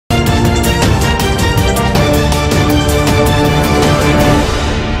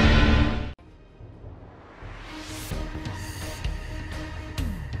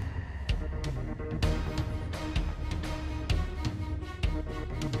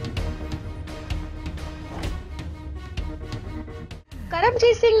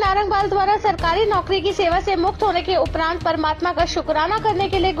करमजीत सिंह नारंगवाल द्वारा सरकारी नौकरी की सेवा से मुक्त होने के उपरांत परमात्मा का शुक्राना करने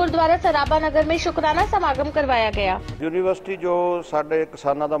के लिए गुरुद्वारा सराबा नगर में शुक्राना समागम करवाया गया। यूनिवर्सिटी जो साडे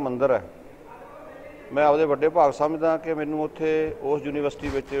किसानां दा मंदिर है, मैं आपदे वड्डे भाग समझदा कि मैनूं उत्थे उस university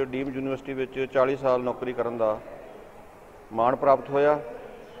which deem university which 40 साल नौकरी करन दा माण प्राप्त होया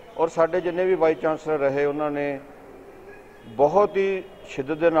और साडे जिन्ने भी वाइस चांसलर रहे उन्होंने बहुत ही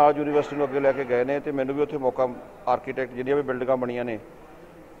शिद्दत दे नाल यूनिवर्सिटी नूं अगे लैके गए ने ते मैनूं भी उत्थे मौका आर्कीटैक्ट जिन्नियां भी बिल्डिंगां बणीਆਂ ने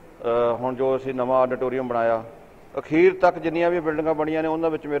हुण जो असीं नवां ऑडिटोरीयम बनाया अखीर तक जिन्नियां भी बिल्डिंगां बणीਆਂ ने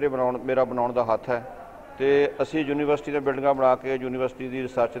उन्हां विच मेरा बनाउण दा हत्थ है ते असीं यूनिवर्सिटी दी बिल्डिंगां बना के यूनिवर्सिटी दी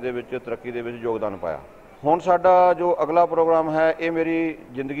रिसर्च दे विच तरक्की दे विच योगदान पाया। हुण साडा जो अगला प्रोग्राम है ये मेरी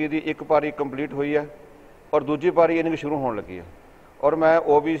जिंदगी दी एक पारी कंप्लीट हुई है और दूजी पारी इनिंग शुरू होण लगी है और मैं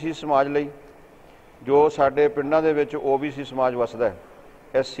OBC समाज लई जो साडे पिंडां दे विच OBC समाज वसदा है,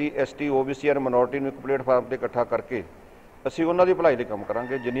 SC ST OBC and minority नूं एक प्लेटफार्म ते इकट्ठा करके असीं उन्हां दी भलाई लई काम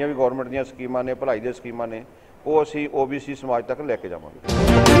करांगे। जिन्नियां भी गौरमेंट दीयां स्कीमां ने भलाई दी स्कीमां ने वो असीं OBC समाज तक लैके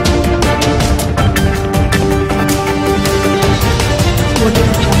जावांगे।